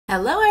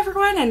Hello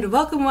everyone and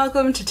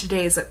welcome to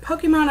today's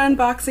Pokemon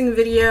unboxing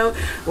video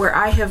where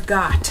I have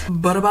got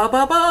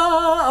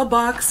a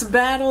box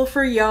battle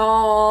for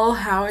y'all.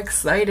 How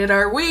excited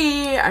are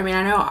we? I mean,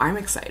 I know I'm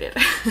excited.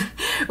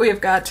 We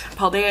have got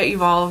Paldea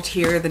Evolved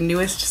here, the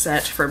newest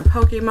set from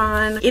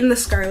Pokemon in the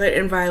Scarlet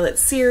and Violet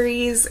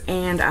series,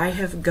 and I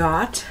have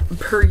got,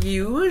 per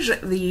usual,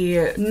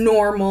 the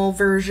normal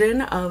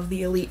version of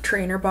the Elite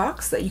Trainer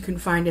box that you can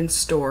find in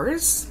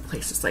stores,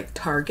 places like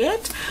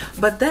Target,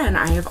 but then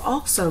I have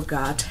also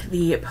got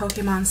the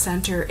Pokemon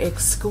Center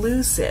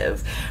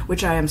exclusive,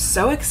 which I am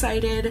so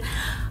excited.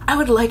 I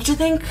would like to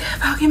think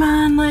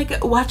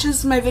Pokemon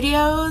watches my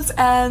videos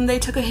and they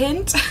took a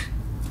hint.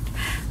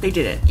 They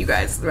didn't, you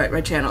guys.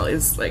 My channel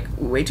is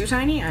way too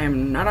tiny. I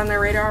am not on their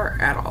radar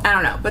at all. I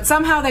don't know, but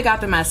somehow they got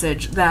the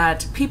message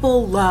that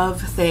people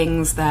love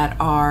things that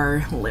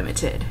are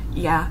limited.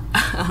 Yeah,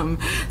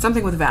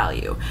 something with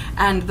value.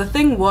 And the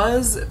thing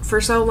was, for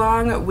so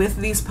long with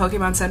these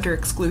Pokemon Center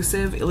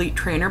exclusive Elite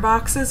Trainer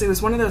boxes, it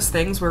was one of those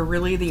things where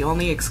really the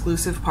only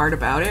exclusive part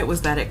about it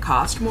was that it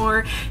cost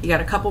more. You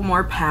got a couple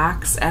more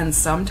packs, and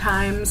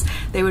sometimes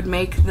they would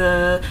make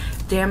the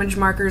damage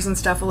markers and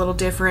stuff a little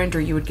different,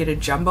 or you would get a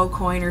jumbo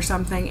coin or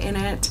something in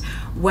it.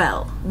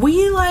 Well,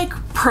 we like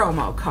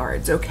promo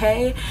cards,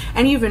 okay?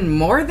 And even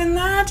more than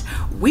that,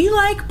 we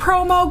like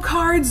promo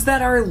cards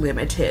that are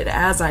limited,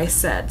 as I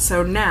said.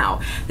 So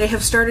now they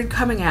have started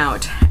coming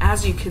out,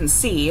 as you can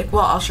see.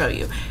 Well, I'll show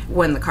you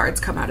when the cards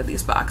come out of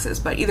these boxes,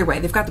 but either way,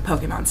 they've got the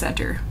Pokemon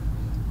Center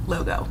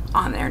logo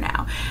on there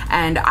now.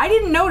 And I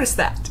didn't notice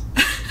that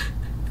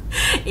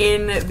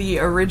in the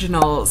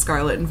original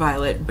Scarlet and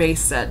Violet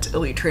base set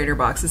Elite Trainer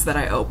boxes that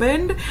I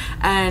opened,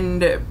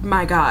 and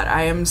my god,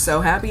 I am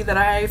so happy that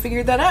I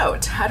figured that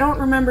out. I don't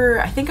remember,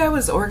 I think I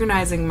was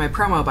organizing my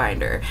promo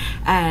binder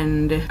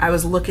and I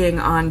was looking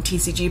on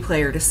TCG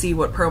Player to see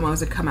what promos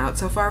had come out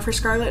so far for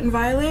Scarlet and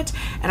Violet,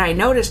 and I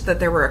noticed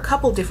that there were a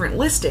couple different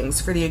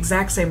listings for the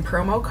exact same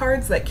promo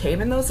cards that came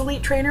in those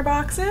Elite Trainer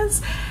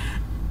boxes.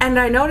 And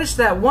I noticed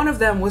that one of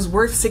them was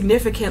worth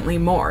significantly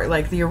more.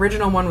 Like, the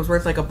original one was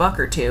worth like $1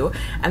 or $2,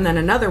 and then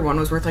another one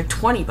was worth like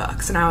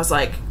 $20. And I was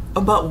like,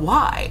 but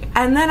why?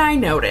 And then I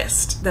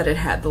noticed that it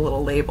had the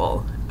little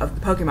label of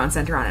the Pokemon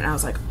Center on it, and I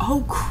was like,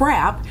 oh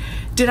crap,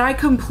 did I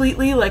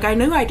completely, I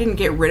knew I didn't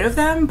get rid of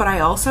them, but I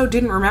also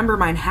didn't remember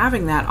mine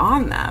having that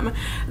on them.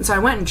 And so I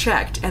went and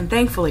checked, and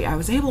thankfully I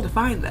was able to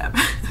find them.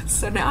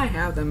 So now I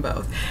have them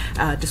both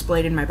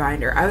displayed in my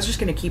binder. I was just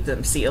going to keep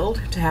them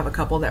sealed to have a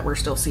couple that were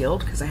still sealed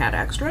because I had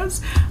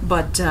extras,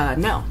 but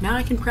no, now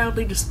I can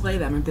proudly display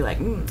them and be like,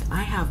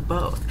 I have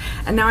both.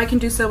 And now I can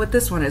do so with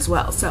this one as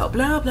well. So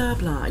blah blah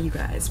blah, you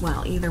guys.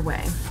 Well, either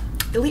way,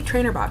 Elite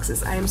Trainer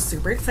boxes. I am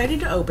super excited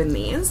to open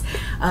these.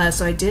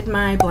 So I did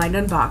my blind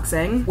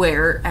unboxing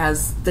where,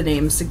 as the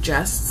name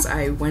suggests,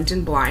 I went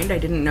in blind. I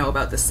didn't know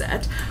about the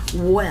set.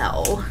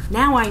 Well,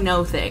 now I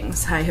know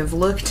things. I have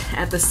looked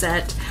at the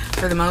set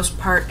for the most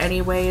part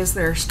anyways.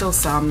 There are still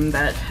some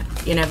that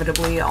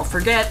inevitably I'll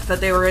forget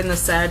that they were in the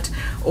set,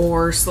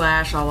 or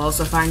slash I'll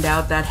also find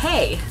out that,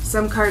 hey,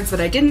 some cards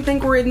that I didn't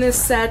think were in this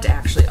set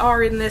actually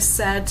are in this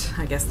set.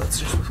 I guess that's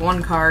just with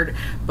one card,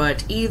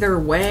 but either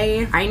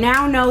way, I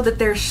now know that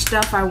there's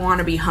stuff I want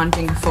to be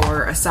hunting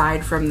for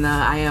aside from the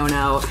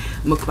Iono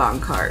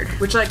Mukbang card,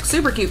 which,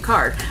 super cute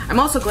card.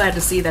 I'm also glad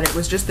to see that it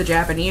was just the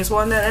Japanese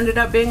one that ended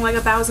up being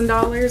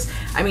 $1,000.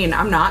 I mean,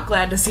 I'm not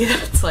glad to see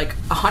that it's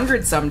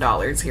 $100-some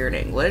here in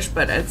English,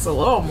 but it's a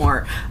little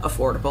more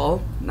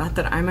affordable. Not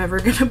that I'm ever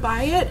gonna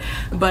buy it,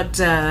 but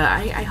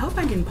I hope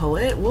I can pull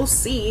it. We'll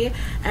see,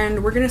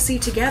 and we're gonna see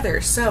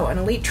together. So, an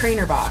Elite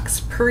Trainer box.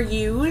 Per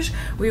usual,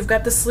 we've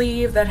got the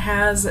sleeve that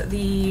has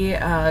the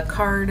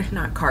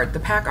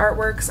the pack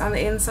artworks on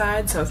the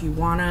inside, so if you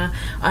wanna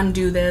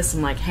undo this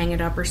and hang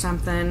it up or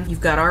something,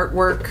 you've got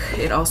artwork.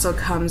 It also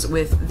comes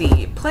with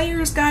the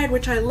player's guide,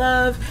 which I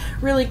love.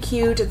 Really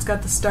cute. It's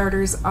got the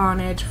starters on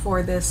it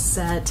for this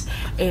set,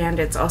 and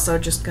it's also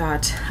just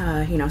got,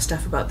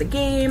 stuff about the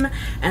game,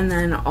 and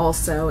then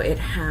also it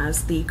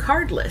has the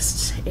card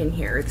list in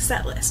here, the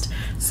set list.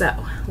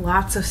 So,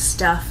 lots of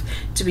stuff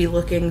to be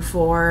looking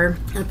for.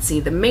 Let's see,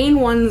 the main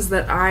ones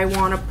that I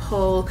want to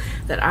pull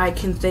that I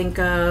can think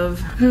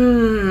of,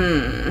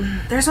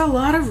 there's a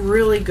lot of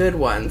really good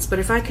ones, but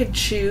if I could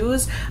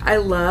choose, I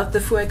love the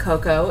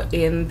Fuecoco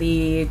in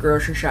the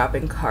grocery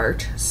shopping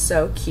cart.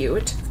 So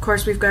cute. Of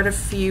course, we've got a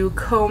few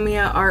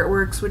Comia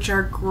artworks, which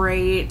are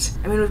great.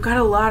 I mean, we've got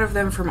a lot of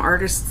them from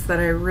artists that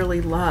I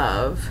really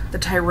love. The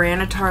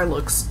Tyranitar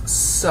looks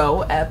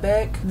so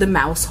epic. The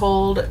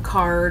Mousehold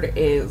card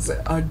is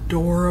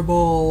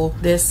adorable.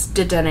 This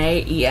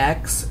Dedenne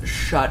EX,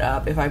 shut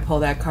up. If I pull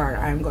that card,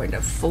 I'm going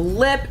to flip beautiful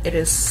lip. It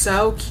is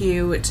so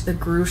cute. The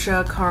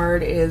Grusha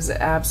card is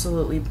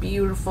absolutely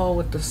beautiful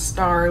with the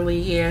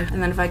Starly.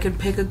 And then if I could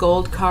pick a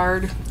gold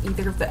card,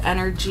 either of the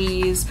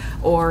Energies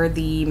or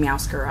the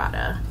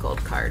Meowscarada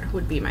gold card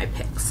would be my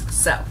picks.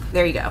 So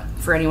there you go.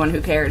 For anyone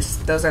who cares,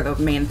 those are the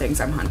main things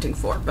I'm hunting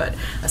for. But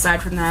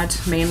aside from that,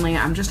 mainly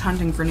I'm just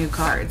hunting for new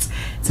cards.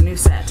 It's a new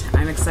set.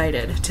 I'm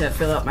excited to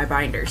fill out my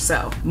binder.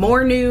 So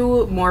more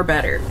new, more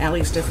better, at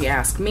least if you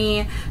ask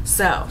me.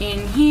 So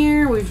in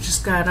here, we've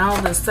just got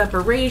all the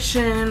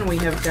separation. We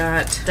have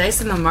got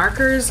dice and the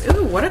markers.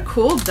 Ooh, what a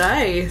cool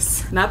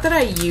dice. Not that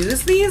I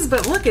use these,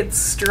 but look, it's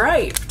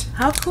striped.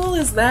 How cool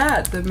is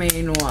that, the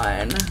main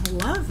one?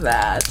 Love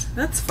that.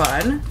 That's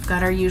fun. We've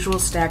got our usual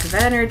stack of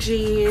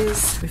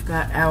energies. We've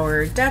got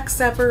our deck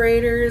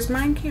separators.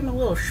 Mine came a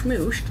little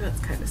schmooshed. That's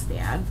kind of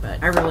sad,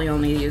 but I really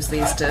only use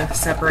these to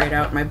separate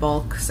out my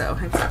bulk, so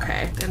it's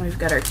okay. Then we've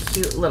got our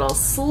cute little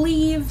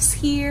sleeves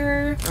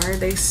here. Are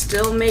they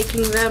still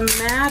making them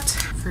matte?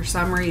 For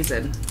some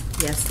reason.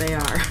 Yes, they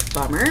are.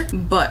 Bummer.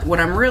 But what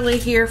I'm really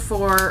here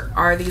for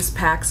are these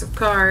packs of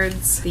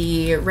cards.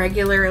 The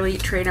regular Elite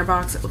Trainer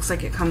box, it looks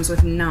like it comes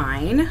with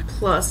 9,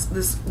 plus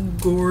this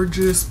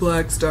gorgeous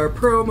Black Star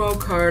promo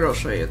card. I'll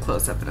show you a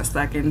close-up in a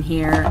second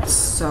here.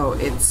 So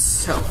it's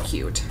so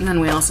cute. And then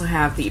we also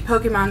have the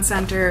Pokemon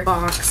Center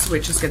box,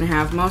 which is going to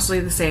have mostly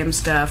the same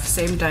stuff.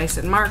 Same dice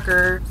and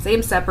marker,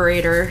 same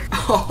separator.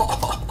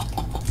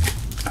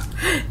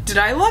 Did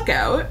I luck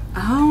out?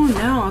 Oh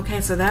no, okay,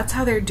 so that's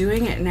how they're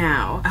doing it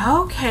now.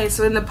 Okay,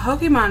 so in the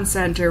Pokemon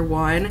Center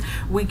one,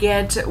 we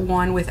get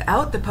one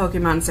without the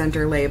Pokemon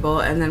Center label,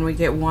 and then we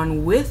get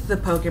one with the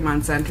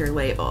Pokemon Center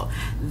label.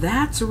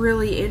 That's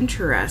really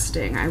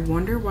interesting. I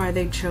wonder why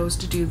they chose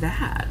to do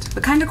that.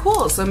 But kind of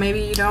cool, so maybe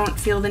you don't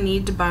feel the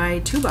need to buy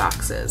 2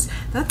 boxes.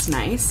 That's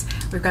nice.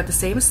 We've got the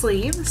same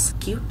sleeves.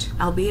 Cute,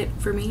 albeit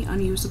for me,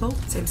 unusable.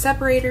 Same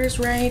separators,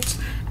 right?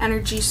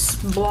 Energy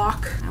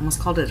block. I almost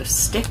called it a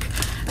stick.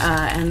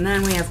 And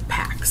then we have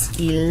packs,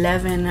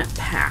 11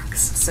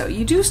 packs. So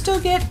you do still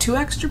get 2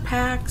 extra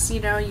packs, you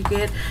know, you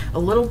get a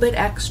little bit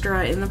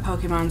extra in the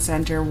Pokemon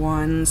Center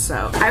one.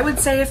 So I would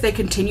say if they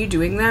continue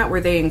doing that, where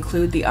they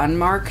include the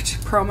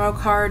unmarked promo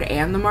card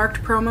and the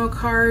marked promo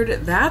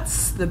card,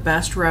 that's the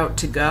best route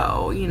to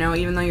go, you know,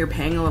 even though you're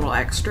paying a little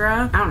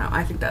extra. I don't know,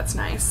 I think that's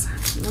nice.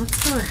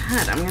 Let's go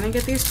ahead. I'm gonna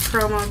get these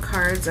promo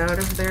cards out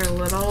of their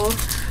little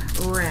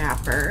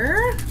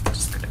wrapper.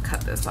 Just gonna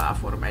cut this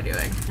off. What am I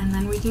doing? And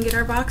then we can get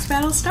our box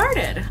battle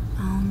started.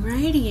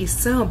 Alrighty,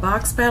 so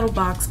box battle,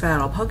 box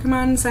battle.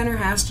 Pokemon Center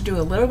has to do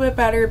a little bit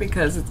better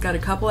because it's got a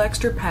couple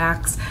extra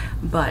packs,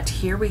 but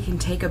here we can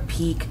take a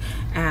peek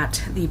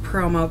at the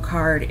promo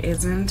card.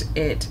 Isn't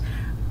it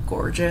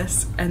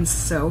gorgeous and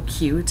so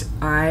cute?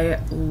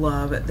 I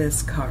love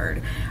this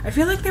card. I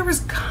feel like there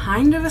was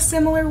kind of a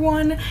similar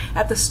one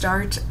at the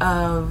start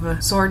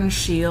of Sword and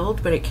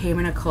Shield, but it came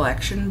in a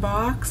collection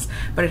box,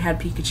 but it had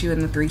Pikachu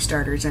and the 3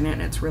 starters in it,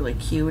 and it's really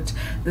cute.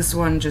 This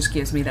one just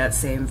gives me that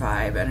same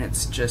vibe, and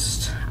it's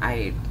just,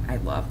 I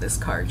love this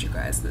card, you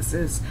guys. This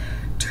is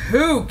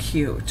too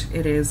cute.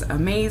 It is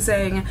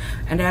amazing,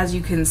 and as you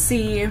can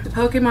see, the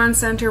Pokemon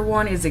Center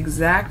one is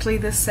exactly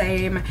the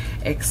same,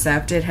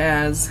 except it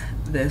has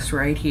this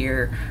right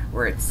here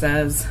where it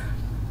says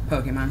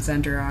Pokemon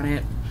Center on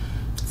it.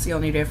 It's the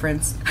only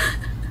difference.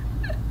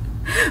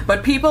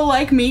 But people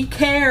like me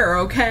care,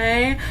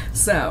 okay?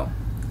 So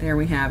there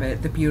we have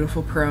it, the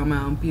beautiful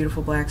promo,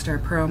 beautiful Black Star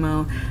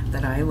promo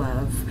that I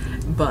love.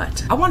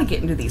 But I want to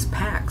get into these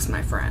packs,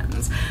 my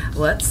friends.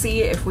 Let's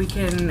see if we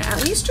can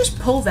at least just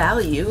pull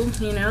value,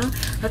 you know?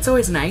 That's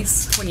always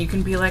nice when you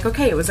can be like,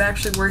 okay, it was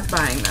actually worth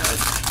buying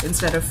those,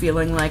 instead of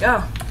feeling like,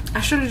 oh, I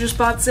should have just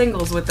bought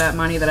singles with that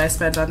money that I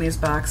spent on these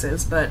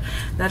boxes. But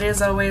that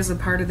is always a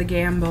part of the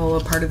gamble,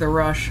 a part of the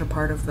rush, a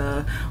part of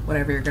the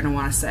whatever you're going to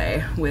want to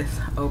say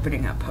with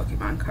opening up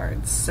Pokemon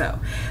cards. So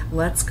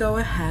let's go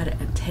ahead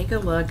and take a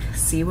look,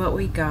 see what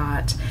we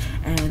got,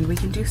 and we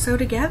can do so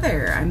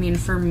together. I mean,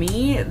 for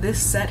me,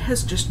 this set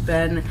has just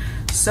been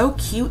so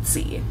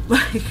cutesy.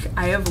 Like,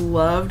 I have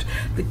loved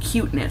the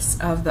cuteness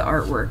of the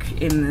artwork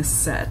in this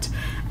set.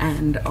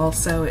 And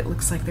also, it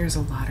looks like there's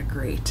a lot of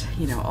great,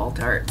 you know,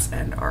 alt arts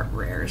and art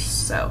rares.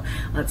 So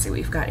let's see,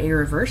 we've got a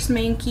reverse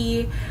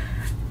Mankey.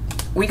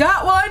 We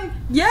got one!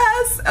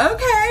 Yes!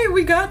 Okay,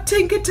 we got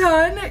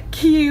Tinkaton.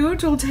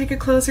 Cute. We'll take a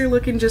closer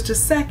look in just a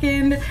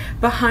second.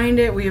 Behind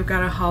it, we've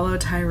got a Holo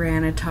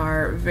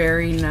Tyranitar.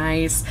 Very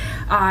nice.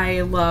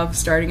 I love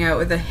starting out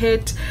with a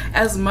hit.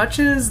 As much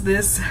as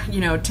this, you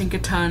know,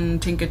 Tinkaton,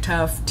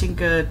 Tinkatuff,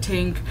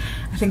 Tinka-Tink,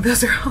 I think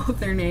those are all of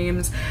their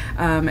names.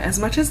 As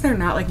much as they're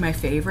not like my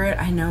favorite,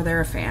 I know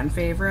they're a fan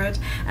favorite,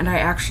 and I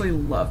actually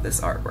love this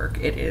artwork.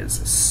 It is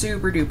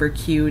super duper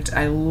cute.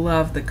 I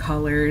love the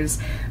colors.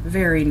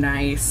 Very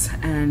nice,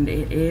 and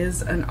it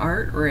is an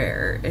art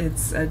rare.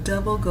 It's a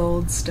double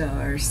gold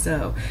star,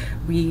 so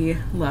we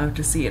love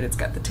to see it. It's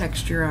got the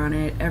texture on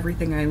it,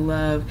 everything I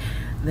love.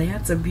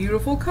 That's a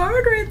beautiful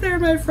card right there,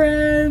 my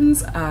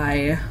friends.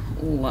 I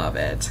love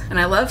it. And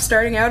I love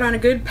starting out on a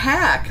good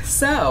pack.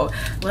 So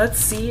let's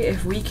see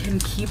if we can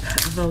keep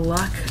the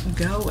luck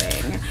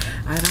going.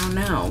 I don't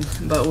know,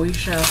 but we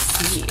shall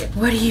see.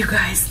 What do you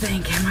guys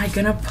think? Am I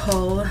gonna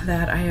pull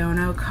that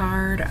Iono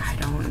card? I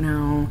don't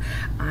know.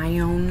 I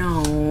don't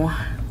know.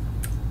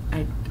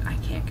 I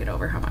can't get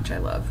over how much I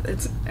love.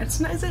 It's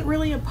is it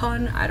really a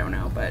pun? I don't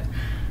know, but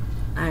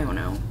I don't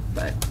know,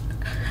 but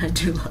I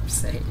do love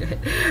saying it.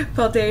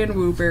 PALDEA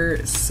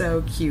EVOLVED,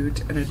 so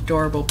cute. An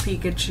adorable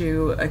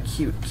Pikachu, a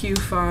cute Q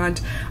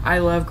font. I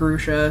love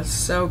Grusha,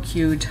 so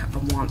cute. I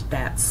want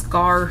that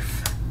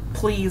scarf.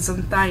 Please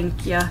and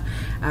thank ya.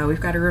 We've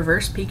got a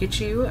reverse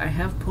Pikachu. I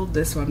have pulled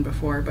this one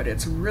before, but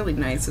it's really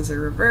nice as a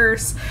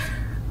reverse.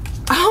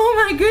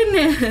 Oh my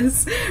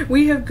goodness!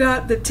 We have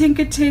got the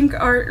Tinkatink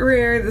art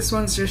rare. This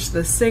one's just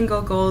the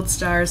single gold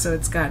star, so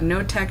it's got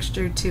no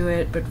texture to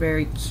it, but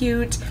very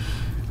cute.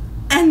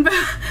 And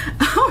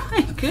oh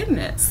my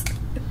goodness!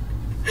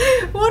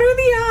 What are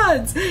the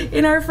odds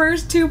in our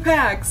first 2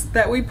 packs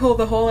that we pull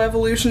the whole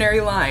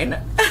evolutionary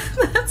line?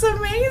 That's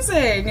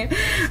amazing!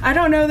 I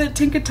don't know that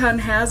Tinkaton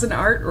has an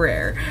art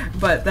rare,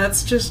 but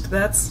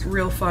that's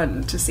real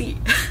fun to see.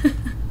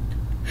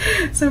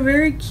 So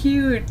very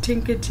cute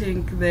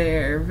Tinkatink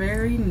there,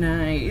 very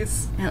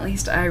nice. At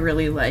least I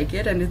really like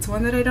it, and it's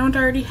one that I don't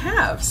already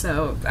have,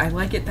 so I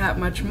like it that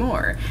much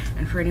more.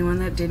 And for anyone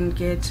that didn't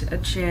get a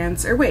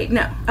chance, or wait,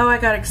 no. Oh, I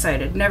got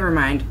excited, never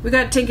mind. We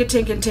got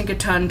Tinkatink and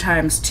Tinkaton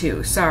times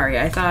 2. Sorry,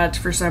 I thought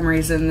for some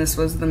reason this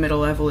was the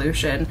middle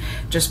evolution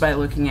just by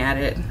looking at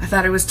it. I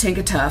thought it was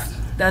Tinkatuff.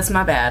 That's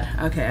my bad.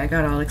 Okay, I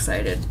got all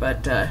excited,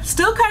 but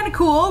still kind of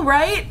cool,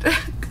 right?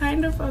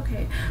 Kind of,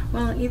 okay.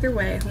 Well, either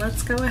way,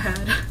 let's go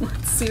ahead.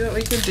 Let's see what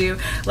we can do.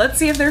 Let's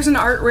see if there's an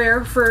art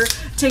rare for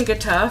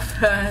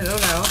Tinkatuff. I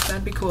don't know,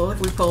 that'd be cool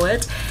if we pull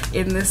it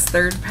in this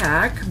 3rd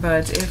pack,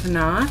 but if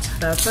not,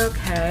 that's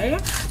okay.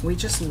 We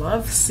just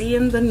love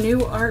seeing the new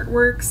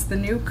artworks, the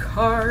new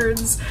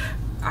cards.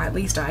 At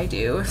least I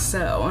do.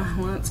 So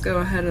let's go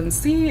ahead and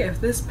see if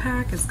this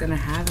pack is gonna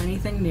have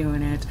anything new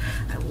in it.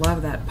 I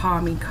love that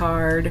Palmy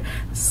card,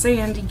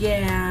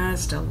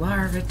 Sandygast, a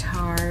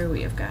Larvitar,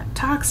 we have got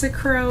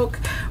Toxicroak,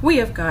 we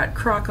have got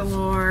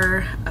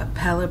Crocolore, a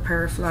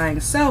Pelipper flying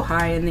so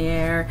high in the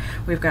air,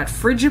 we've got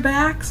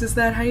Frigibax, is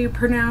that how you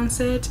pronounce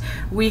it?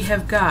 We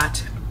have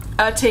got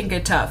a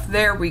Tinkatuff,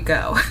 there we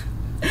go.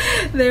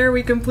 There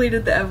we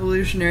completed the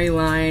evolutionary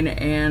line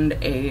and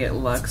a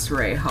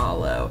Luxray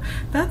Holo.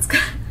 That's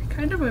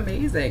kind of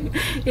amazing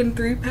in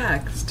 3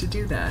 packs to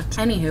do that.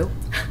 Anywho,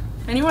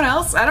 anyone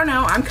else? I don't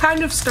know. I'm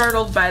kind of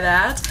startled by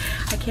that.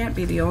 I can't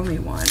be the only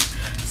one.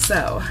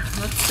 So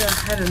let's go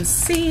ahead and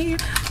see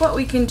what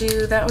we can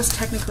do. That was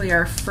technically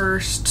our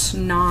first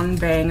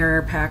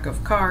non-banger pack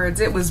of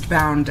cards. It was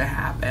bound to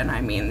happen.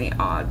 I mean, the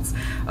odds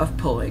of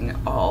pulling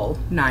all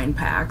 9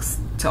 packs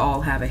to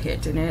all have a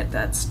hit in it,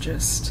 that's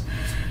just,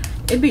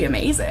 it'd be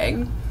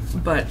amazing.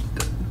 But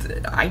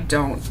I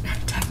don't,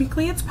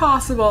 technically it's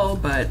possible,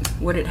 but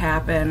would it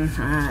happen?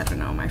 I don't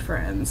know, my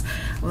friends.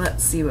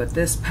 Let's see what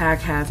this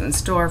pack has in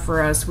store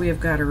for us. We have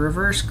got a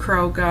reverse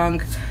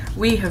Krogunk.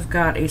 We have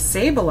got a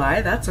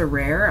Sableye, that's a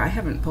rare. I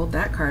haven't pulled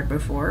that card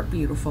before.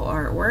 Beautiful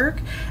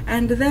artwork.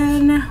 And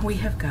then we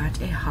have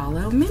got a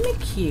holo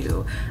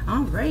Mimikyu.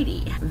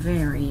 Alrighty,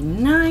 very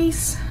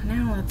nice.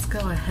 Now let's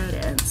go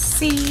ahead and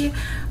see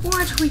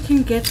what we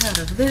can get out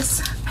of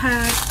this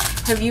pack.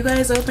 Have you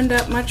guys opened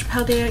up much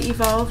PALDEA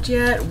Evolved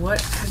yet?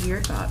 What have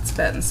your thoughts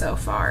been so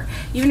far?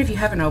 Even if you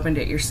haven't opened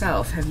it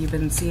yourself, have you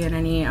been seeing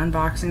any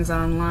unboxings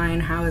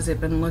online? How has it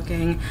been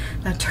looking?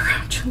 That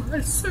tarantula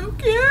is so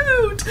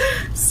cute!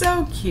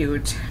 So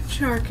cute.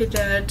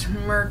 Charcadet,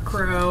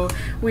 Murkrow,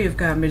 we have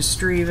got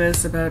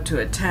Misdreavus about to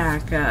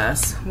attack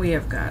us. We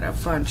have got a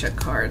bunch of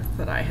cards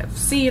that I have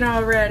seen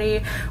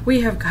already.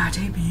 We have got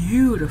a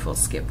beautiful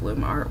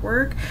Skiploom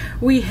artwork.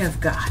 We have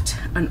got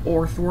an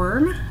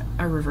Orthworm,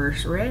 a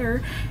reverse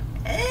rare,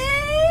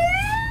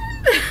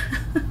 and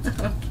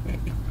okay.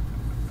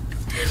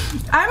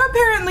 I'm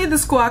apparently the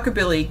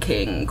Squawkabilly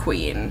King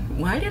Queen.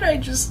 Why did I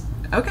just...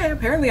 Okay,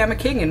 apparently I'm a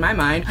king in my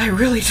mind.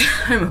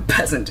 I'm a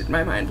peasant in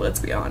my mind, let's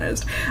be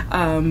honest.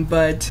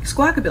 But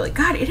Squawkabilly,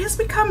 God, it has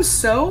become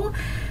so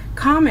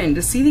common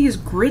to see these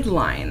grid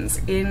lines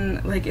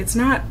in, like, it's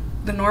not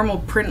the normal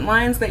print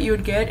lines that you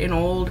would get in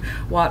old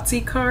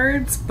WotC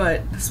cards,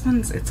 but this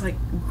one's, it's like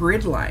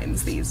grid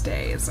lines these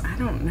days. I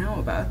don't know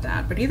about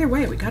that, but either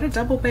way, we got a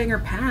double banger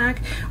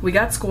pack. We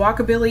got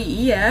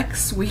Squawkabilly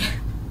EX.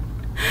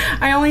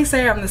 I only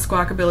say I'm the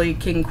Squawkabilly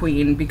King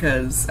Queen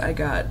because I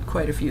got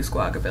quite a few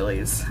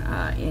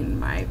Squawkabillys in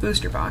my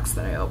booster box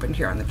that I opened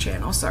here on the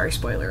channel. Sorry,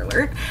 spoiler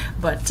alert.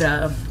 But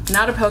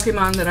not a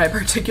Pokemon that I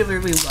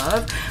particularly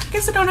love. I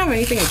guess I don't have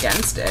anything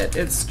against it.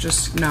 It's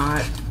just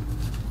not...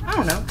 I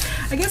don't know.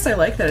 I guess I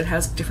like that it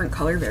has different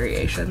color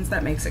variations.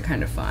 That makes it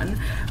kind of fun.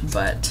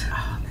 But,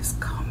 oh, this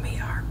Combi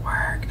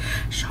artwork.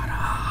 Shut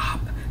up.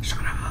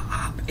 Shut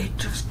up. It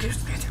just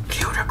gives me the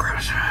cute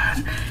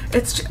aggression.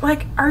 It's just,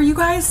 like, are you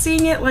guys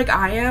seeing it like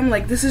I am?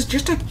 Like, this is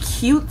just a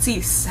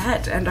cutesy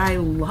set, and I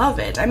love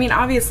it. I mean,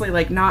 obviously,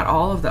 like, not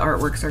all of the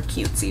artworks are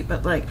cutesy,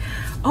 but like,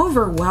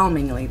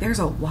 overwhelmingly, there's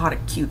a lot of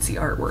cutesy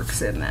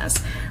artworks in this.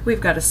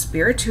 We've got a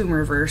Spiritomb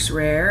reverse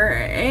rare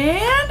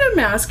and a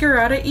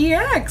Masquerada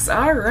EX.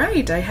 All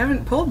right, I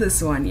haven't pulled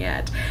this one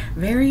yet.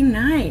 Very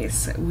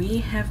nice. We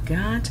have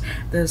got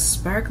those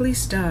sparkly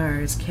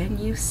stars. Can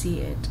you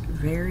see it?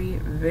 Very,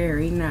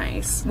 very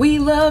nice. We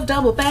love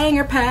double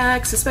banger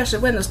packs, especially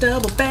when those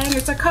double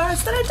bangers are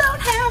cards that I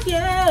don't have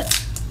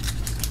yet.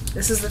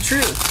 This is the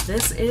truth.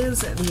 This is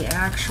the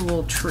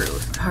actual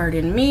truth.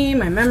 Pardon me,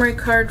 my memory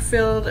card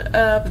filled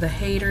up. The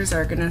haters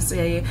are gonna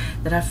say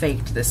that I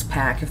faked this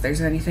pack if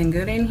there's anything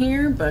good in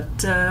here,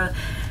 but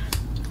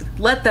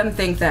let them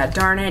think that.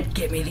 Darn it,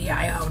 give me the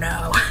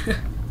Iono.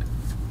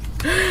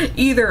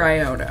 Either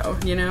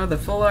Iono, you know, the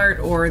full art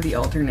or the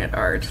alternate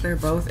art. They're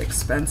both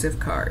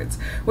expensive cards.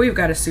 We've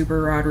got a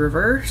Super Rod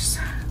reverse.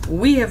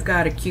 We have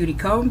got a Cutie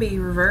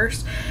Combi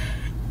reverse.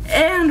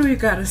 And we've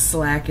got a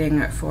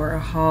Slacking for a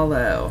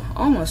holo.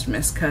 Almost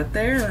miscut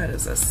there. That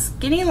is a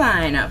skinny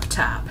line up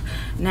top.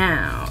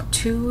 Now,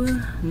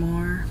 2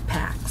 more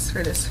packs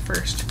for this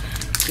first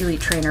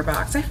Elite Trainer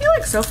box. I feel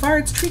like so far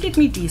it's treated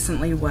me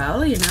decently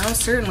well, you know.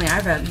 Certainly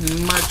I've had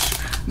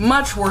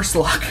much worse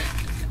luck.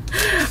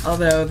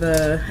 Although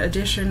the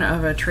addition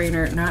of a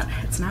trainer,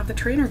 it's not the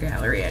trainer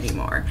gallery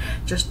anymore,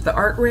 just the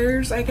art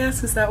rares, I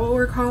guess, is that what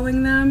we're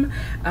calling them?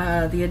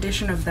 The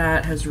addition of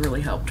that has really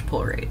helped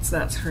pull rates,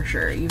 that's for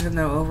sure. Even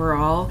though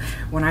overall,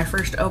 when I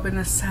first opened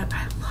this set,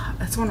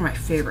 that's one of my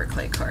favorite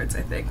clay cards,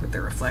 I think, with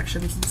the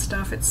reflections and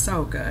stuff. It's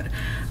so good.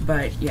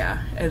 But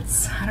yeah,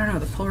 I don't know,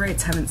 the pull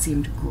rates haven't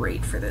seemed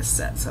great for this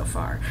set so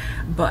far.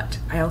 But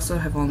I also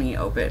have only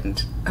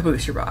opened a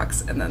booster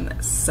box and then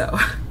this, so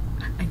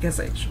I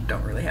guess I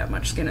don't really have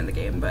much skin in the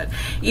game, but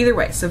either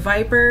way. So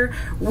Viper,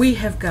 we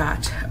have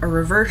got a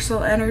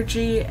Reversal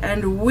Energy,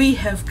 and we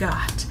have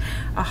got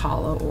a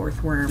Hollow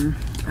Earthworm.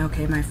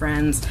 Okay, my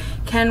friends,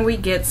 can we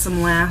get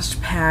some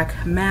last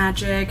pack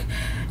magic?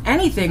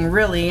 Anything,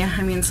 really.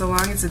 I mean, so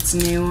long as it's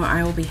new,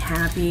 I will be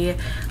happy.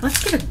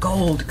 Let's get a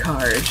gold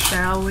card,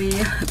 shall we?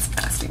 It's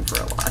asking for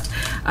a lot.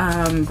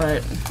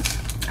 But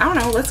I don't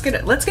know, let's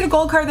get a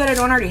gold card that I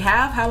don't already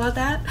have. How about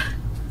that?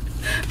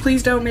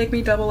 Please don't make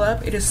me double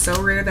up. It is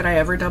so rare that I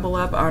ever double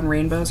up on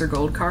rainbows or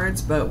gold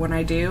cards, but when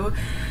I do,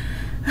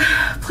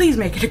 please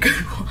make it a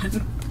good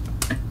one.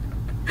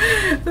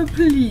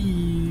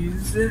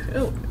 Please.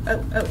 Oh.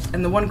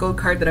 And the one gold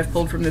card that I've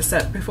pulled from this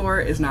set before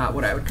is not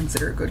what I would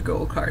consider a good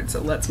gold card, so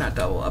let's not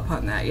double up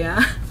on that,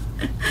 yeah?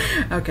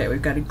 Okay,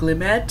 we've got a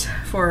Glimmet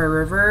for a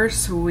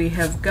reverse. We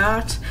have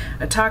got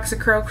a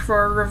Toxicroak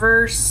for a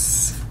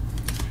reverse.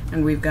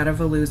 And we've got a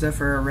Veluza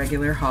for a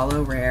regular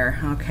holo rare.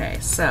 Okay,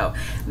 so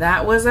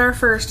that was our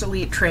first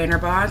Elite Trainer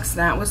box.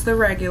 That was the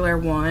regular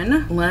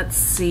one. Let's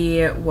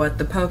see what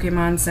the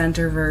Pokemon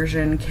Center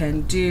version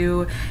can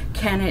do.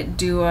 Can it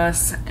do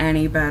us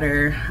any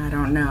better? I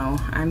don't know.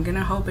 I'm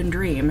gonna hope and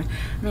dream.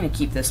 I'm gonna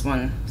keep this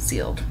one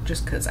sealed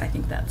just because I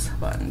think that's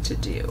fun to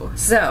do.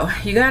 So,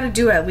 you gotta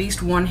do at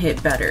least one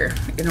hit better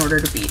in order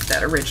to beat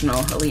that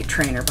original Elite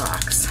Trainer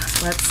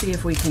box. Let's see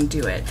if we can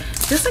do it.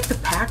 Feels like the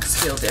packs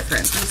feel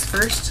different.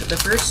 The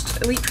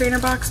first Elite Trainer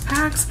box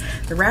packs,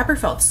 the wrapper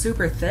felt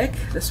super thick.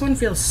 This one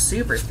feels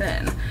super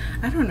thin.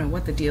 I don't know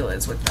what the deal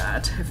is with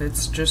that. If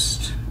it's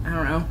just, I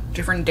don't know,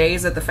 different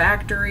days at the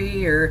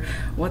factory or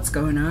what's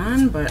going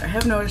on, but I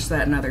have noticed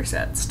that in other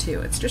sets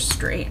too. It's just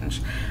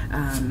strange.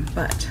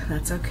 But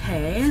that's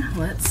okay.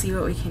 Let's see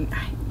what we can,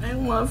 I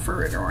love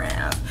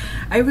Farigiraf.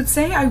 I would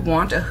say I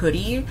want a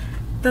hoodie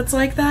that's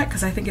like that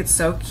because I think it's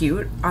so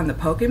cute on the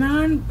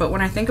Pokemon, but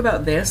when I think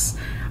about this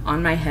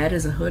on my head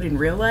as a hood in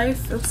real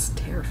life, that's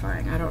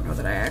terrifying. I don't know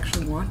that I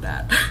actually want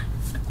that.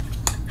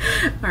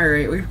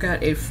 Alright, we've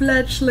got a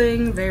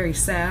Fletchling, very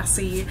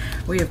sassy.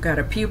 We have got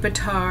a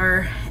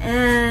Pupitar,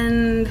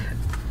 and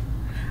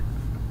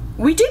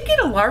we did get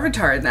a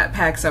Larvitar in that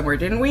pack somewhere,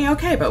 didn't we?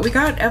 Okay, but we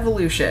got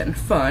Evolution.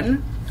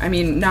 Fun. I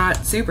mean,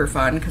 not super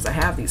fun because I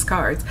have these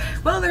cards.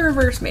 Well, they're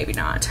reverse, maybe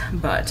not,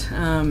 but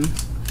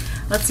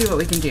let's see what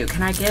we can do.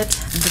 Can I get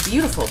the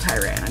beautiful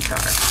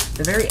Tyranitar?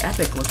 The very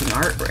epic looking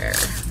art rare.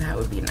 That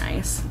would be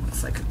nice.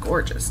 Looks like a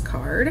gorgeous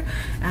card.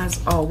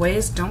 As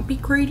always, don't be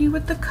greedy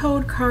with the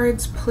code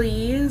cards,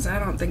 please. I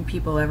don't think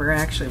people ever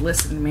actually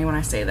listen to me when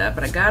I say that,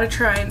 but I gotta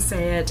try and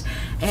say it.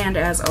 And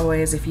as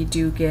always, if you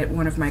do get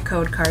one of my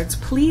code cards,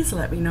 please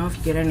let me know if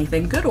you get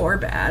anything good or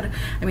bad.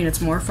 I mean,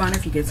 it's more fun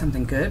if you get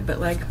something good, but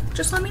like,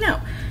 just let me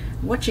know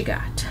what you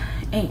got.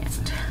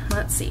 And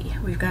let's see,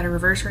 we've got a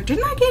reverse rare.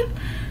 Didn't I get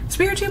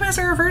Spiritomb as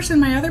a reverse in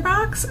my other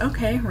box?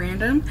 Okay,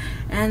 random.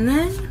 And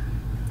then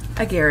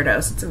a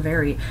Gyarados. It's a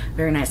very,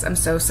 very nice. I'm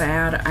so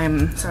sad.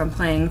 I'm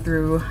playing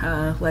through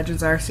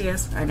Legends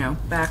Arceus. I know,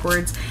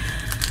 backwards.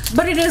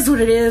 But it is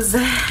what it is.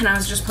 And I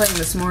was just playing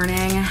this morning,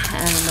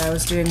 and I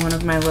was doing one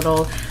of my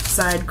little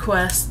side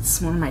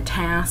quests, one of my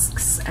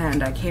tasks,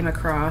 and I came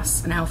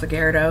across an Alpha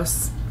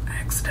Gyarados. I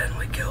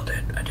accidentally killed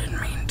it. I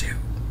didn't mean to.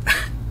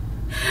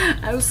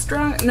 I was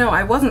strong. No,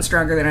 I wasn't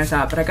stronger than I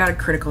thought, but I got a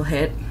critical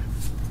hit.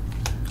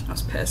 I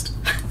was pissed.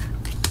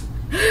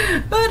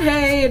 But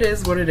hey, it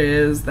is what it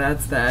is.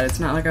 That's that. It's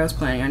not like I was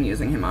planning on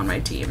using him on my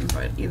team,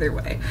 but either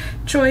way.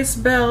 Choice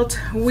belt,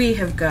 we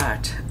have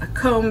got a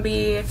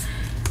Combi,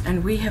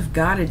 and we have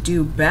got to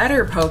do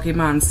better,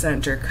 Pokemon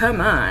Center. Come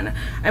on.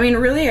 I mean,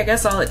 really, I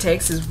guess all it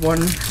takes is the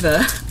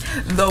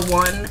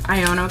one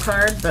Iono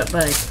card, but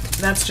like,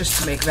 that's just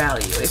to make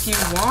value. If you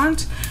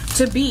want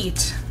to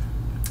beat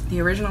the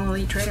original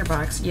Elite Trainer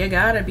box, you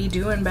gotta be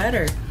doing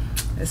better.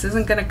 This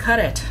isn't gonna cut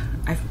it.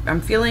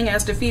 I'm feeling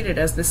as defeated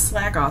as this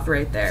Slackoth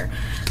right there.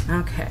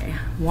 Okay,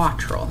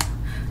 Wattrel.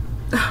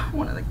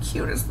 One of the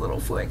cutest little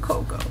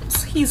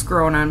Fuecocos. He's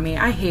grown on me.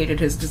 I hated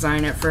his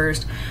design at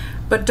first,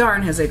 but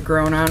darn has it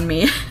grown on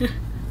me.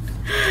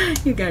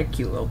 You got a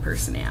cute little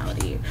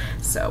personality.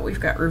 So we've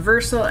got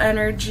Reversal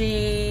Energy.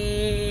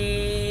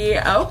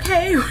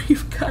 Okay,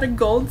 we've got a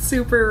gold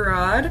Super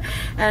Rod,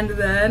 and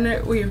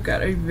then we've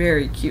got a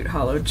very cute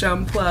Holo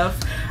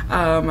Jumpluff.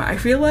 I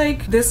feel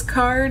like this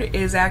card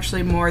is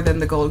actually more than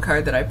the gold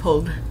card that I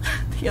pulled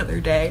the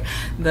other day.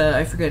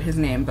 I forget his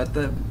name, but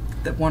the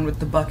one with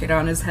the bucket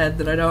on his head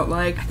that I don't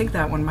like. I think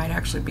that one might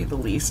actually be the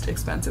least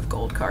expensive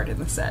gold card in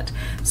the set.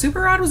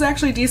 Super Rod was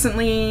actually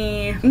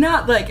decently,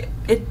 not like,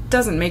 it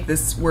doesn't make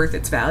this worth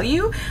its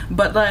value,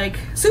 but like,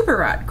 Super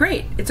Rod,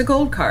 great, it's a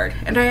gold card.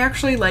 And I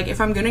actually like, if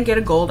I'm gonna get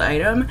a gold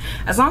item,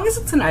 as long as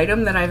it's an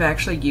item that I've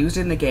actually used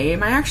in the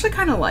game, I actually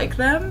kind of like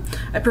them.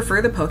 I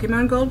prefer the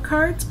Pokemon gold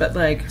cards, but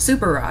like,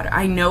 Super Rod,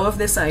 I know of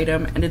this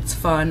item and it's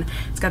fun.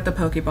 It's got the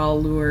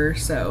Pokeball lure,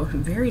 so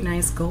very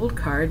nice gold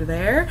card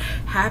there.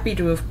 Happy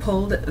to have pulled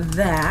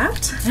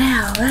that.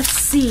 Now, let's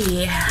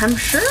see. I'm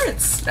sure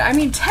I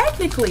mean,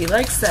 technically,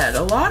 like I said,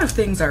 a lot of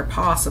things are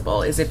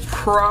possible. Is it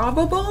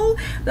probable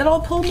that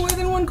I'll pull more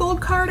than one gold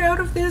card out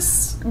of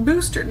this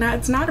booster? No,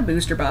 it's not a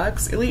booster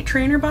box. Elite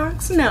Trainer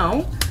box?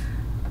 No.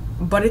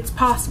 But it's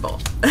possible.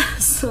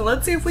 So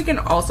let's see if we can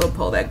also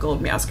pull that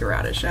gold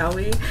Masquerada, shall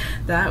we?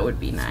 That would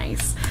be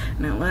nice.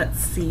 Now let's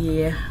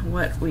see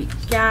what we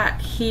got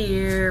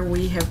here.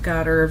 We have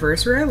got a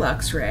Reverse Rare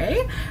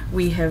Luxray,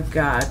 we have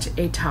got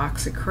a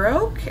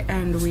Toxicroak,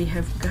 and we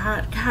have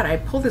got, God, I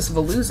pull this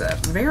Veluza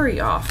very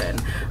often,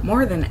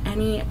 more than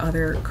any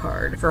other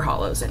card, for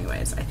holos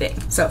anyways, I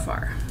think, so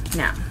far.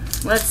 Now,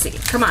 let's see.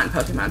 Come on,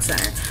 Pokemon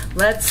Center.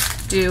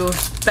 Let's do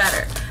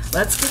better.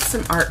 Let's get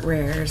some art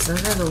rares.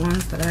 Those are the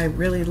ones that I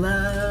really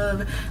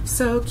love.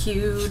 So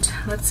cute.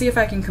 Let's see if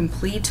I can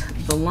complete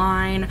the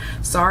line.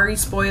 Sorry,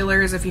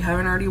 spoilers, if you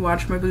haven't already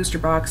watched my booster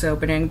box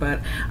opening,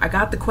 but I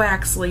got the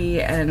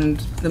Quaxley and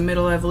the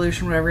middle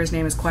evolution, whatever his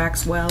name is,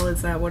 Quaxwell,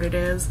 is that what it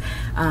is?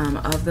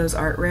 Of those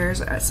art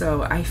rares.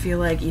 So I feel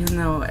like, even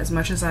though as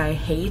much as I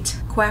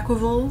hate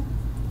Quaquaval,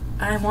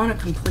 I want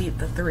to complete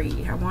the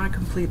three. I want to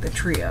complete the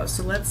trio.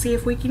 So let's see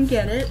if we can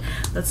get it.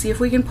 Let's see if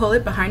we can pull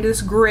it behind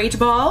this Great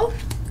Ball.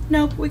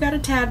 Nope, we got a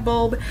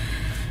Tadbulb.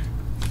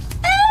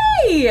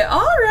 Hey!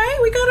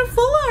 Alright, we got a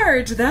full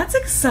art. That's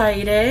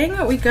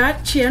exciting. We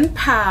got Chien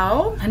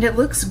Pao, and it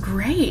looks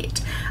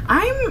great.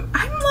 I'm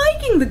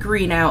liking the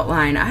green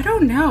outline. I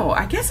don't know.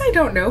 I guess I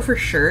don't know for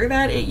sure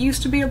that it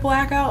used to be a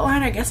black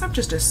outline. I guess I'm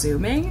just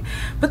assuming.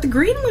 But the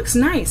green looks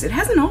nice. It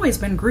hasn't always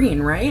been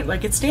green, right?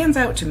 Like, it stands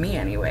out to me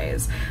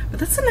anyways. But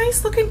that's a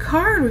nice looking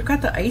card. We've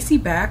got the icy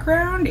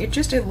background. It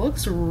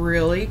looks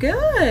really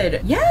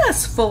good.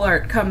 Yes, full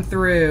art come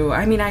through.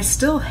 I mean, I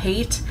still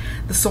hate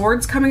the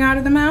swords coming out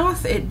of the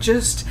mouth. It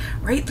just,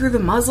 right through the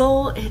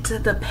muzzle, it's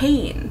the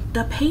pain.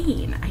 The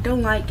pain. I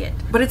don't like it.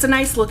 But it's a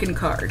nice looking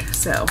card,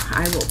 so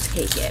I will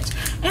take it.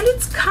 And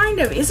it's kind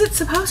of, is it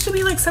supposed to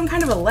be like some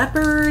kind of a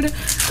leopard,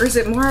 or is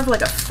it more of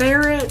like a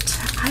ferret?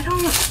 I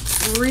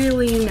don't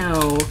really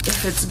know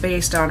if it's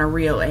based on a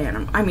real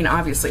animal. I mean,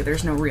 obviously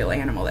there's no real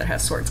animal that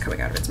has swords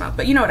coming out of its mouth,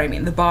 but you know what I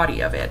mean, the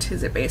body of it.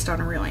 Is it based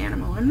on a real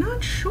animal? I'm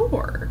not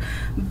sure,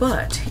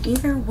 but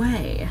either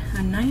way,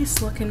 a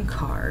nice looking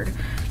card.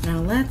 Now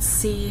let's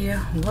see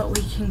what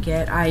we can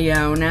get.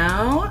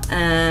 Iono,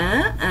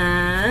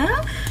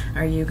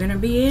 are you gonna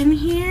be in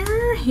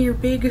here? Your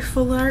big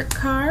full art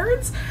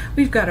cards.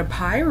 We've got a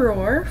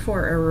Pyroar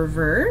for a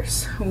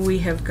reverse. We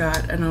have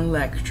got an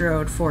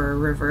Electrode for a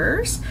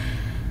reverse.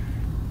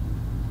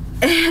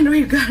 And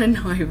we've got a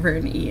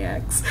Noivern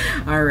EX.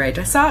 Alright,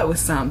 I saw it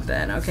was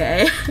something,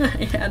 okay?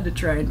 I had to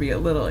try and be a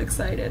little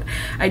excited.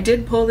 I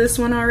did pull this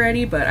one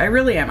already, but I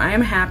really am. I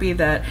am happy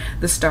that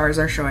the stars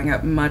are showing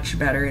up much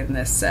better in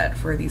this set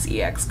for these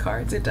EX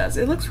cards. It does.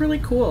 It looks really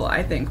cool,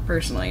 I think,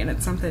 personally, and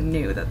it's something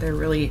new that they're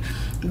really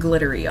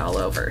glittery all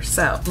over.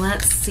 So,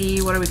 let's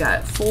see, what do we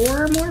got?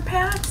 4 more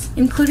packs?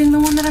 Including the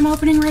one that I'm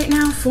opening right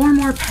now? 4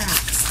 more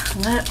packs.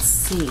 Let's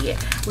see.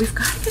 We've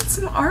got to get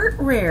some art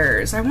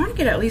rares. I want to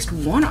get at least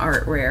one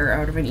art rare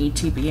out of an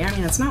ETB. I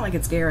mean, it's not like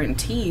it's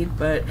guaranteed,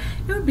 but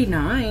it would be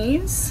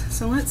nice.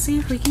 So let's see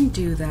if we can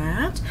do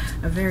that.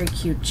 A very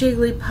cute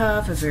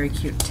Jigglypuff, a very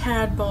cute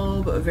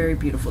Tadbulb, a very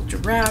beautiful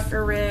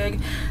Girafarig.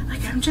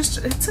 Like,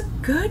 it's a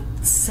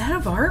good set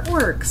of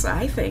artworks,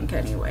 I think,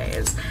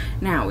 anyways.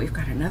 Now, we've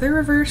got another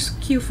reverse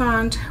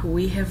Q-Font.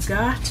 We have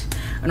got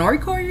an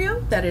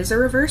Oricorio. That is a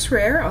reverse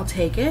rare. I'll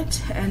take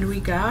it. And we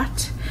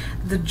got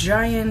the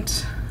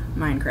giant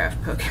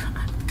Minecraft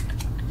Pokemon.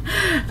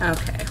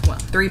 Okay, well,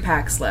 3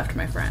 packs left,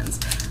 my friends.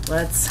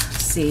 Let's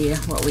see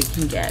what we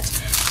can get.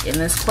 In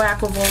this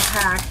Quackable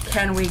pack,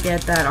 can we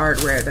get that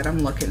art rare that I'm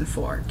looking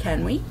for?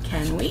 Can we?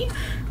 Can we?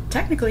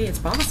 Technically, it's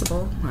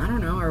possible. I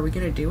don't know. Are we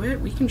going to do it?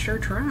 We can sure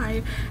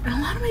try. And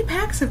a lot of my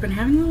packs have been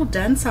having little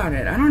dents on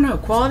it. I don't know.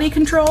 Quality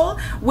control?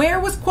 Where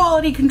was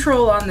quality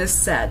control on this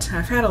set?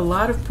 I've had a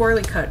lot of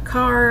poorly cut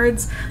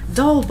cards,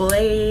 dull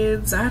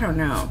blades. I don't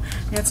know.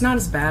 It's not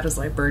as bad as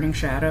like Burning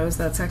Shadows,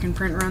 that second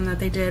print run that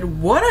they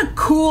did. What a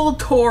cool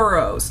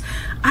Tauros.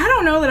 I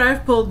don't know that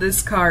I've pulled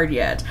this card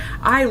yet.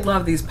 I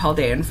love these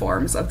Paldean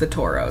forms of the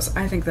Tauros.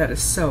 I think that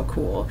is so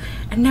cool.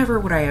 And never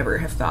would I ever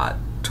have thought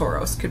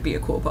Tauros could be a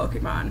cool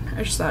Pokemon.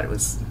 I just thought it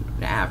was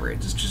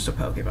average. It's just a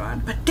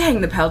Pokemon. But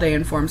dang, the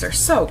Paldean forms are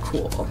so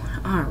cool.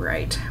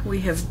 Alright,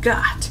 we have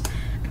got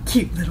a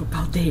cute little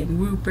Paldean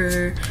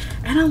Wooper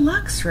and a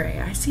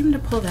Luxray. I seem to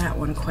pull that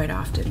one quite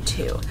often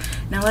too.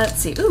 Now let's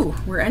see. Ooh,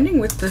 we're ending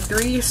with the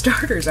 3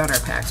 starters on our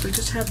packs. We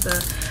just had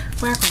the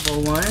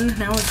Quackable one.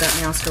 Now we've got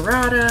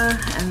Meowscarada,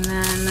 and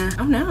then,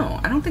 oh no,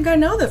 I don't think I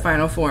know the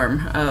final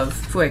form of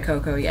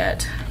Fuecoco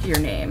yet. Your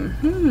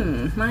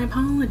name. My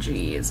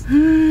apologies.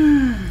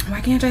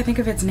 Why can't I think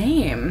of its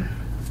name?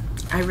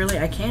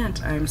 I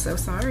can't. I'm so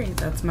sorry.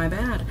 That's my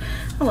bad.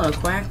 Hello,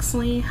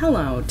 Quaxley.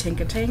 Hello,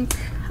 Tinkatank.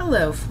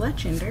 Hello,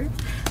 Fletchinder.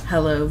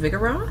 Hello,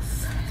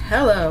 Vigoroth.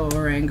 Hello,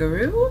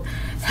 Oranguru.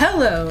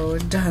 Hello,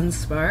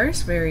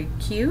 Dunsparce, very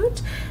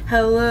cute.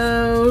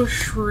 Hello,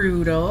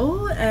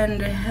 Shroodle,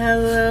 and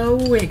hello,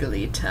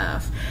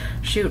 Wigglytuff.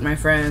 Shoot, my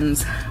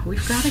friends,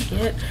 we've got to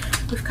get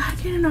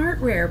an art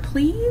rare,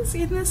 please,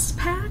 in this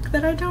pack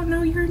that I don't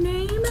know your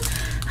name.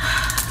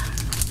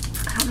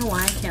 I don't know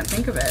why I can't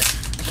think of it.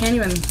 I can't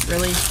even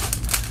really.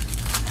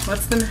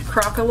 What's the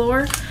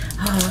Crocolore?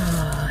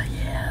 Oh,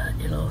 yeah,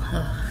 it'll.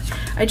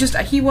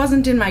 He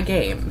wasn't in my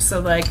game, so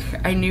like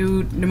I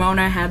knew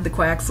Nimona had the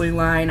Quaxley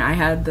line, I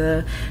had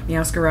the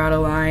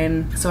Meowscarada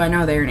line, so I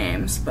know their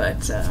names, but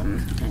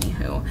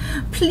anywho.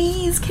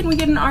 Please, can we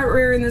get an art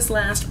rare in this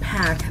last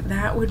pack?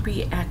 That would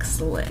be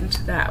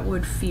excellent. That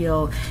would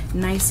feel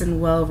nice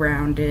and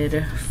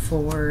well-rounded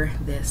for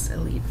this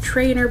Elite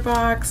Trainer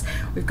box.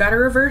 We've got a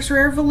reverse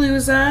rare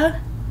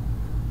Veluza.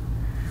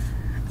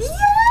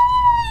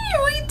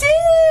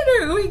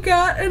 We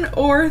got an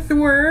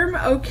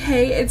Orthworm.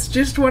 Okay, it's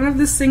just one of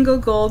the single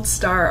gold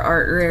star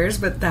art rares,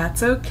 but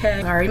that's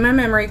okay. Sorry, my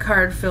memory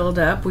card filled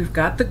up. We've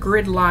got the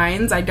grid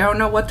lines. I don't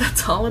know what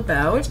that's all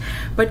about,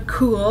 but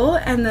cool.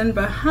 And then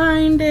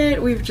behind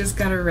it, we've just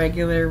got a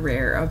regular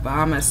rare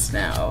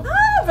Abomasnow.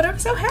 But I'm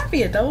so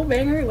happy, a double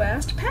banger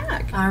last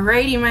pack.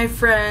 Alrighty, my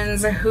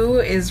friends, who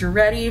is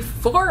ready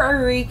for a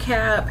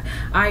recap?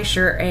 I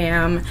sure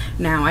am.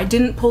 Now, I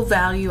didn't pull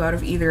value out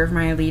of either of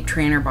my Elite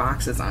Trainer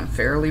boxes, I'm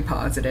fairly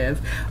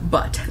positive,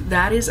 but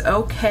that is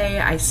okay.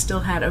 I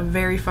still had a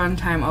very fun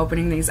time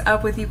opening these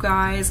up with you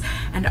guys,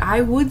 and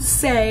I would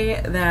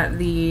say that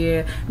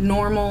the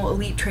normal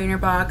Elite Trainer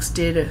box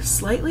did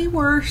slightly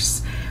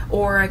worse,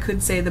 or I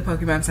could say the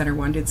Pokemon Center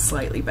one did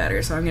slightly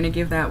better, so I'm going to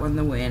give that one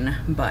the win.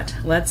 But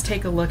let's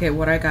take a look at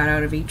what I got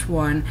out of each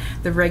one.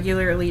 The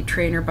regular Elite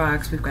Trainer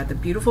box, we've got the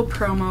beautiful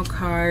promo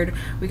card,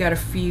 we got a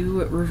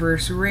few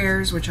reverse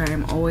rares, which I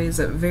am always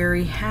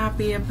very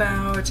happy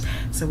about,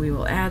 so we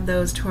will add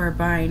those to our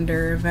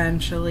binder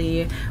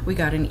eventually. We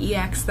got an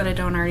EX that I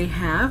don't already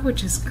have,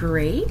 which is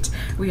great.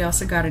 We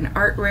also got an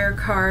art rare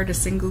card, a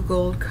single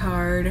gold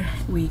card.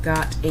 We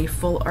got a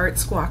full art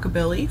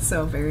Squawkabilly,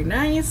 so very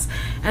nice.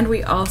 And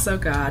we also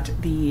got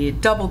the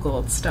double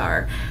gold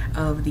star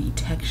of the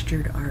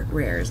textured art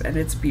rares, and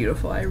it's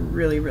beautiful. I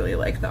really, really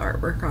like the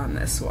artwork on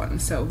this one,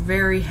 so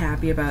very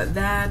happy about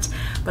that.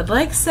 But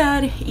like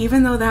said,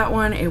 even though that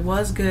one, it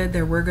was good,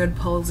 there were good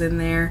pulls in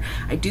there,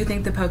 I do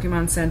think the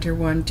Pokemon Center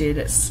one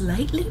did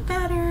slightly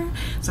better,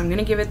 so I'm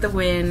gonna give it the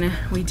win.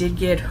 We did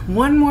get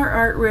one more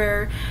art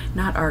rare,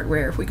 not art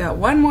rare, we got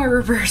one more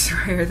reverse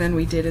rare than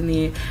we did in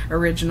the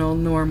original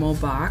normal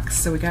box,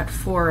 so we got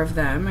 4 of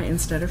them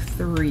instead of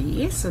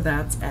 3, so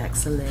that's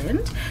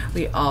excellent.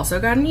 We also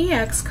got an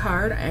EX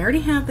card. I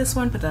already have this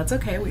one, but that's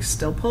okay. We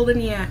still pulled an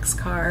EX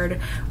card.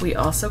 We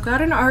also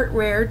got an art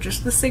rare,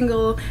 just the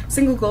single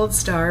gold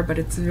star, but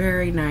it's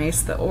very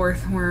nice, the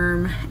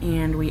Orthworm,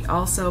 and we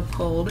also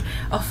pulled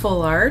a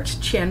full art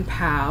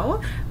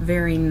Chien-Pao.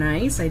 Very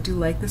nice. I do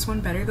like this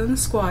one better than the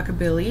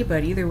Squawkabilly,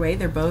 but either way,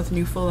 they're both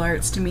new full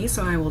arts to me,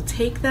 so I will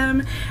take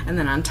them. And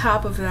then on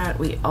top of that,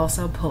 we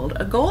also pulled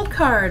a gold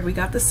card. We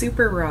got the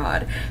Super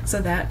Rod,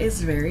 so that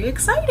is very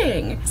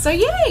exciting. So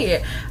yeah,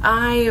 yay!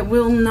 I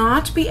will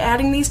not be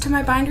adding these to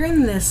my binder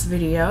in this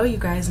video. You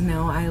guys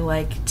know I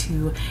like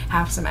to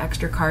have some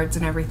extra cards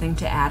and everything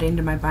to add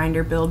into my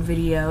binder build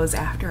videos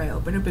after I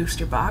open a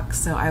booster box,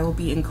 so I will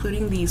be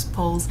including these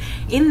pulls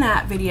in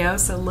that video,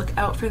 so look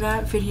out for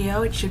that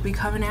video. It should be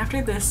coming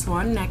after this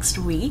one next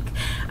week.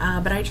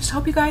 But I just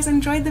hope you guys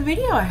enjoyed the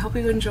video. I hope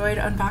you enjoyed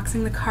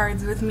unboxing the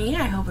cards with me.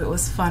 I hope it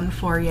was fun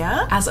for you.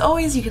 As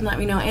always, you can let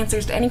me know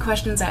answers to any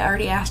questions I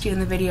already asked you in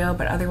the video,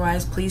 but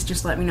otherwise, please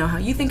just let me know how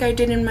you think I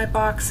did in my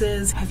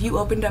boxes. Have you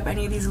opened up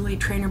any of these Elite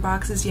Trainer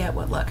boxes yet?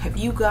 What luck have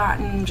you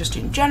gotten just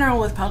in general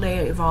with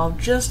PALDEA Evolved?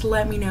 Just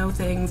let me know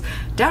things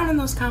down in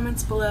those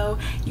comments below.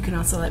 You can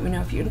also let me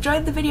know if you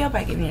enjoyed the video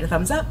by giving it a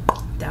thumbs up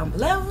down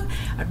below.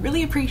 I'd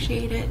really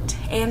appreciate it.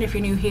 And if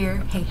you're new here,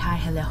 hey, hi,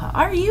 hello, how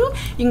are you?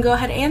 You can go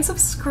ahead and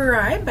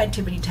subscribe by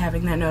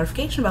tippity-tapping that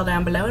notification bell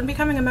down below and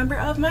becoming a member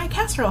of my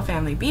casserole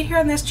family, be it here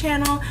on this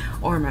channel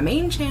or my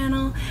main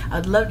channel.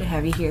 I'd love to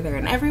have you here, there,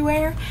 and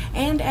everywhere.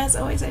 And as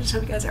always, I just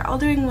hope you guys are all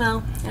doing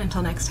well. And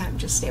until next time,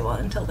 just stay well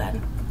until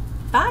then.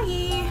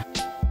 Bye!